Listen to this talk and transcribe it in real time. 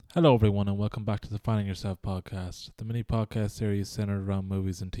Hello, everyone, and welcome back to the Finding Yourself podcast, the mini podcast series centered around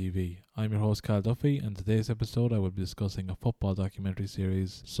movies and TV. I'm your host, Cal Duffy, and in today's episode, I will be discussing a football documentary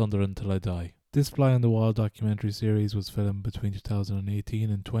series, Sunderland Till I Die. This fly on the wall documentary series was filmed between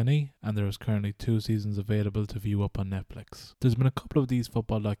 2018 and 20, and there is currently 2 seasons available to view up on Netflix. There's been a couple of these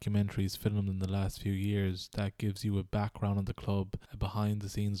football documentaries filmed in the last few years that gives you a background on the club, a behind the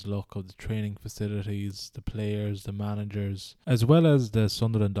scenes look of the training facilities, the players, the managers, as well as the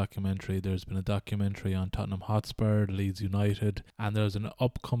Sunderland documentary. There's been a documentary on Tottenham Hotspur, Leeds United, and there's an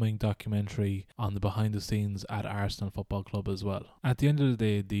upcoming documentary on the behind the scenes at Arsenal Football Club as well. At the end of the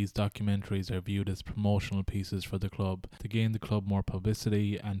day, these documentaries are viewed as promotional pieces for the club to gain the club more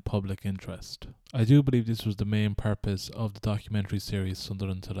publicity and public interest. I do believe this was the main purpose of the documentary series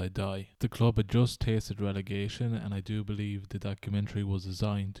Sunderland Till I Die. The club had just tasted relegation, and I do believe the documentary was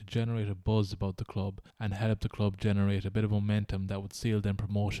designed to generate a buzz about the club and help the club generate a bit of momentum that would seal them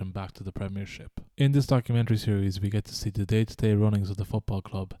promotion back to the Premiership. In this documentary series, we get to see the day-to-day runnings of the football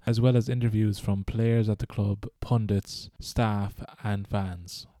club, as well as interviews from players at the club, pundits, staff and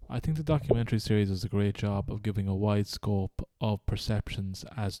fans. I think the documentary series does a great job of giving a wide scope of perceptions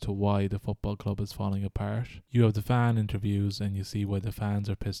as to why the football club is falling apart. You have the fan interviews and you see why the fans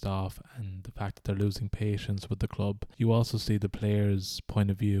are pissed off and the fact that they're losing patience with the club. You also see the players' point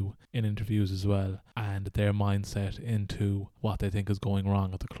of view in interviews as well and their mindset into what they think is going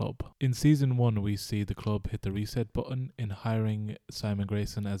wrong at the club. In season 1, we see the club hit the reset button in hiring Simon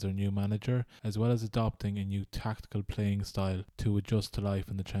Grayson as their new manager, as well as adopting a new tactical playing style to adjust to life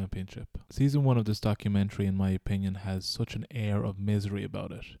in the Championship. Season 1 of this documentary, in my opinion, has such an air of misery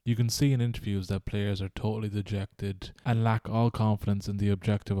about it. You can see in interviews that players are totally dejected and lack all confidence in the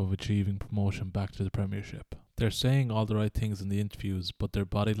objective of achieving promotion back to the Premiership. They're saying all the right things in the interviews, but their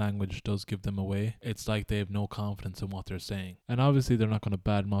body language does give them away. It's like they have no confidence in what they're saying. And obviously they're not going to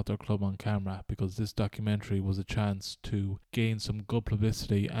badmouth their club on camera, because this documentary was a chance to gain some good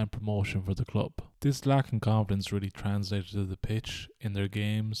publicity and promotion for the club. This lack in confidence really translated to the pitch in their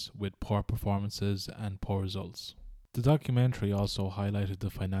games with poor performances and poor results. The documentary also highlighted the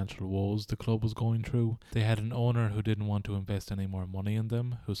financial woes the club was going through. They had an owner who didn't want to invest any more money in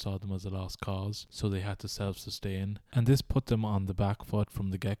them, who saw them as a lost cause, so they had to self-sustain. And this put them on the back foot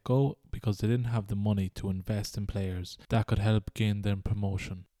from the get-go because they didn't have the money to invest in players that could help gain them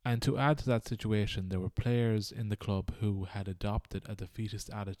promotion. And to add to that situation, there were players in the club who had adopted a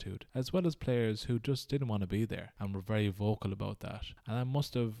defeatist attitude, as well as players who just didn't want to be there and were very vocal about that. And that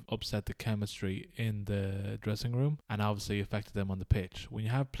must have upset the chemistry in the dressing room and obviously affected them on the pitch. When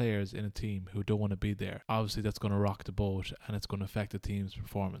you have players in a team who don't want to be there, obviously that's going to rock the boat and it's going to affect the team's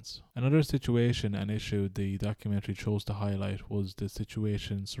performance. Another situation and issue the documentary chose to highlight was the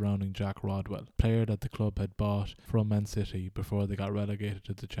situation surrounding Jack Rodwell, a player that the club had bought from Man City before they got relegated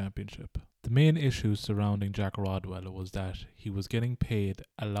to the Championship. The main issue surrounding Jack Rodwell was that he was getting paid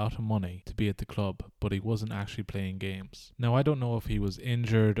a lot of money to be at the club, but he wasn't actually playing games. Now, I don't know if he was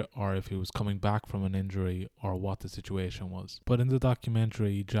injured or if he was coming back from an injury or what the situation was, but in the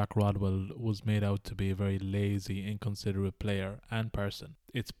documentary, Jack Rodwell was made out to be a very lazy, inconsiderate player and person.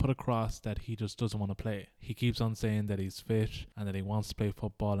 It's put across that he just doesn't want to play. He keeps on saying that he's fit and that he wants to play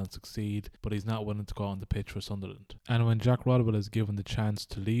football and succeed, but he's not willing to go on the pitch for Sunderland. And when Jack Rodwell is given the chance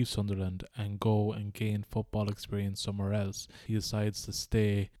to leave Sunderland and go and gain football experience somewhere else, he decides to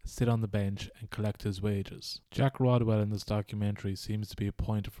stay, sit on the bench and collect his wages. Jack Rodwell in this documentary seems to be a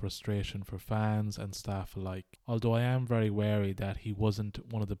point of frustration for fans and staff alike. Although I am very wary that he wasn't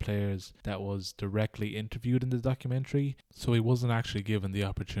one of the players that was directly interviewed in the documentary, so he wasn't actually given the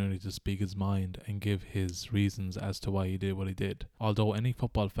opportunity to speak his mind and give his reasons as to why he did what he did. Although any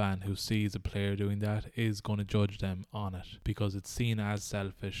football fan who sees a player doing that is going to judge them on it, because it's seen as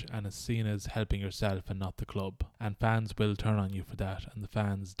selfish and it's seen as helping yourself and not the club. And fans will turn on you for that, and the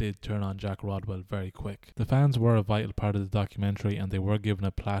fans did turn on Jack Rodwell very quick. The fans were a vital part of the documentary and they were given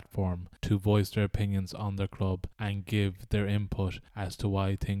a platform to voice their opinions on their club and give their input as to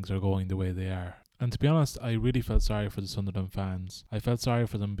why things are going the way they are. And to be honest, I really felt sorry for the Sunderland fans. I felt sorry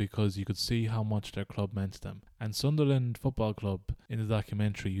for them because you could see how much their club meant to them. And Sunderland Football Club, in the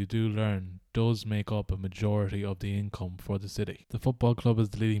documentary, you do learn, does make up a majority of the income for the city. The football club is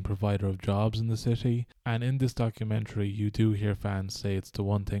the leading provider of jobs in the city, and in this documentary you do hear fans say it's the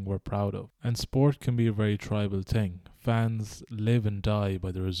one thing we're proud of. And sport can be a very tribal thing. Fans live and die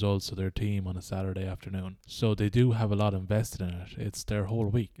by the results of their team on a Saturday afternoon. So they do have a lot invested in it. It's their whole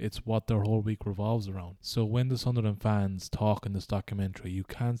week. It's what their whole week revolves around. So when the Sunderland fans talk in this documentary, you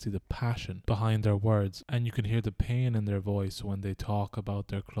can see the passion behind their words and you can hear the pain in their voice when they talk about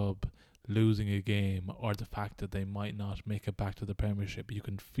their club losing a game or the fact that they might not make it back to the Premiership. You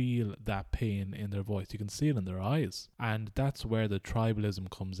can feel that pain in their voice. You can see it in their eyes. And that's where the tribalism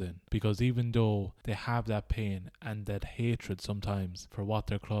comes in. Because even though they have that pain and that hatred sometimes for what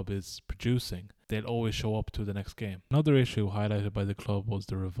their club is producing, they'll always show up to the next game. Another issue highlighted by the club was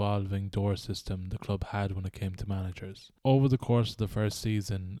the revolving door system the club had when it came to managers. Over the course of the first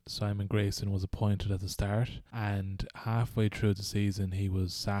season, Simon Grayson was appointed at the start, and halfway through the season he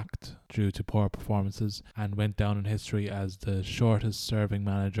was sacked due to poor performances and went down in history as the shortest serving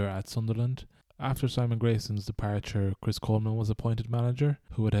manager at Sunderland. After Simon Grayson's departure, Chris Coleman was appointed manager,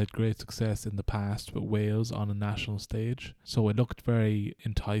 who had had great success in the past with Wales on a national stage. So it looked very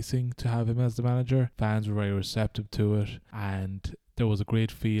enticing to have him as the manager. Fans were very receptive to it, and there was a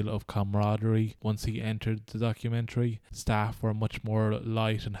great feel of camaraderie once he entered the documentary. Staff were much more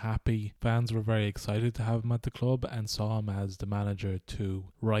light and happy. Fans were very excited to have him at the club and saw him as the manager to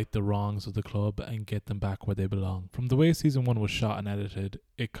right the wrongs of the club and get them back where they belong. From the way season 1 was shot and edited,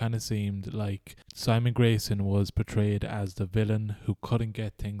 it kind of seemed like Simon Grayson was portrayed as the villain who couldn't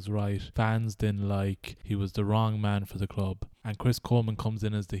get things right. Fans didn't like, he was the wrong man for the club. And Chris Coleman comes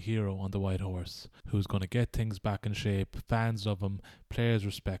in as the hero on the white horse, who's going to get things back in shape. Fans love him, players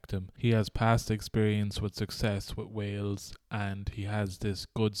respect him. He has past experience with success with Wales, and he has this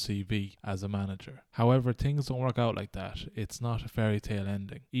good CV as a manager. However, things don't work out like that. It's not a fairy tale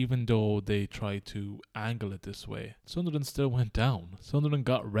ending. Even though they try to angle it this way, Sunderland still went down. Sunderland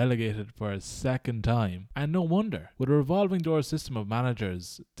got relegated for a second time, and no wonder. With a revolving door system of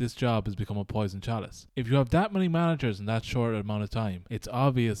managers, this job has become a poison chalice. If you have that many managers in that short amount of time, it's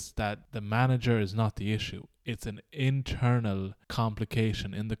obvious that the manager is not the issue. It's an internal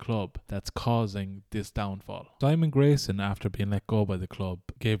complication in the club that's causing this downfall. Simon Grayson, after being let go by the club,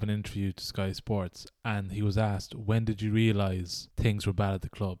 gave an interview to Sky Sports, and he was asked, when did you realise things were bad at the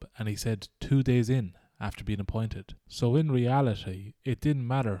club? And he said 2 days in after being appointed. So in reality, it didn't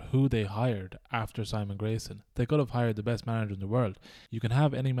matter who they hired after Simon Grayson. They could have hired the best manager in the world. You can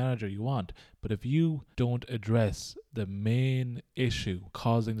have any manager you want, but if you don't address the main issue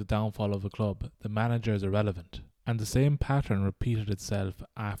causing the downfall of a club, the manager is irrelevant. And the same pattern repeated itself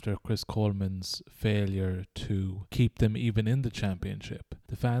after Chris Coleman's failure to keep them even in the championship.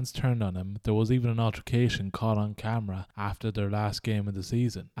 The fans turned on him. There was even an altercation caught on camera after their last game of the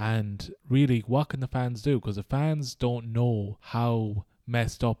season. And really, what can the fans do? Because the fans don't know how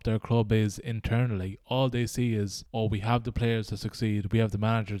messed up their club is internally. All they see is, oh, we have the players to succeed, we have the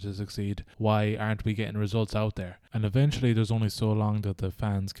manager to succeed, why aren't we getting results out there? And eventually there's only so long that the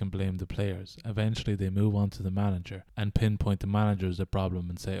fans can blame the players. Eventually they move on to the manager and pinpoint the manager as the problem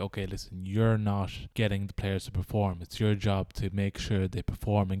and say, okay, listen, you're not getting the players to perform. It's your job to make sure they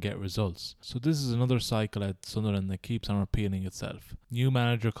perform and get results. So this is another cycle at Sunderland that keeps on repeating itself. New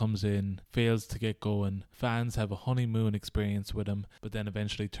manager comes in, fails to get going, fans have a honeymoon experience with him, but then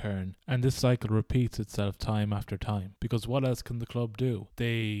eventually turn, and this cycle repeats itself time after time. Because what else can the club do?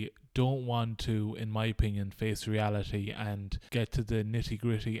 They don't want to, in my opinion, face reality and get to the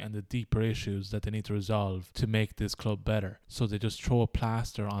nitty-gritty and the deeper issues that they need to resolve to make this club better. So they just throw a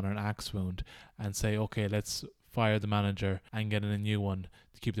plaster on an axe wound and say, okay, let's fire the manager and get in a new one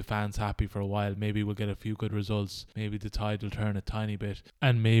to keep the fans happy for a while. Maybe we'll get a few good results, maybe the tide will turn a tiny bit,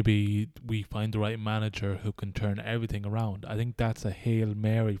 and maybe we find the right manager who can turn everything around. I think that's a Hail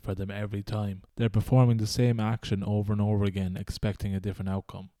Mary for them every time. They're performing the same action over and over again, expecting a different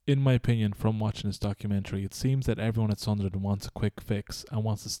outcome. In my opinion, from watching this documentary, it seems that everyone at Sunderland wants a quick fix and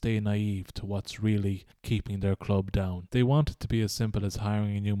wants to stay naive to what's really keeping their club down. They want it to be as simple as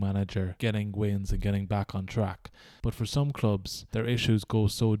hiring a new manager, getting wins and getting back on track. But for some clubs, their issues go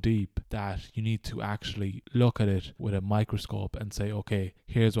so deep that you need to actually look at it with a microscope and say, okay,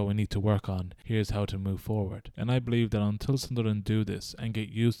 here's what we need to work on, here's how to move forward. And I believe that until Sunderland do this and get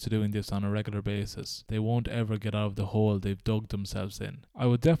used to doing this on a regular basis, they won't ever get out of the hole they've dug themselves in. I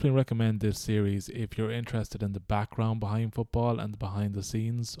would definitely recommend this series if you're interested in the background behind football and the behind the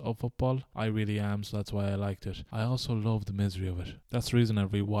scenes of football. I really am, so that's why I liked it. I also love the misery of it. That's the reason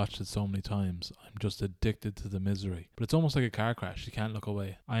I've rewatched it so many times. I'm just addicted to the misery. But it's almost like a car crash, you can't look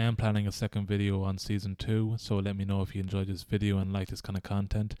away. I am planning a second video on season 2, so let me know if you enjoyed this video and like this kind of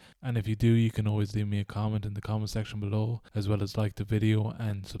content. And if you do, you can always leave me a comment in the comment section below, as well as like the video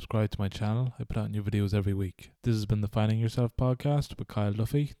and subscribe to my channel. I put out new videos every week. This has been the Finding Yourself podcast with Kyle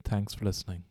Duffy. Thanks for listening.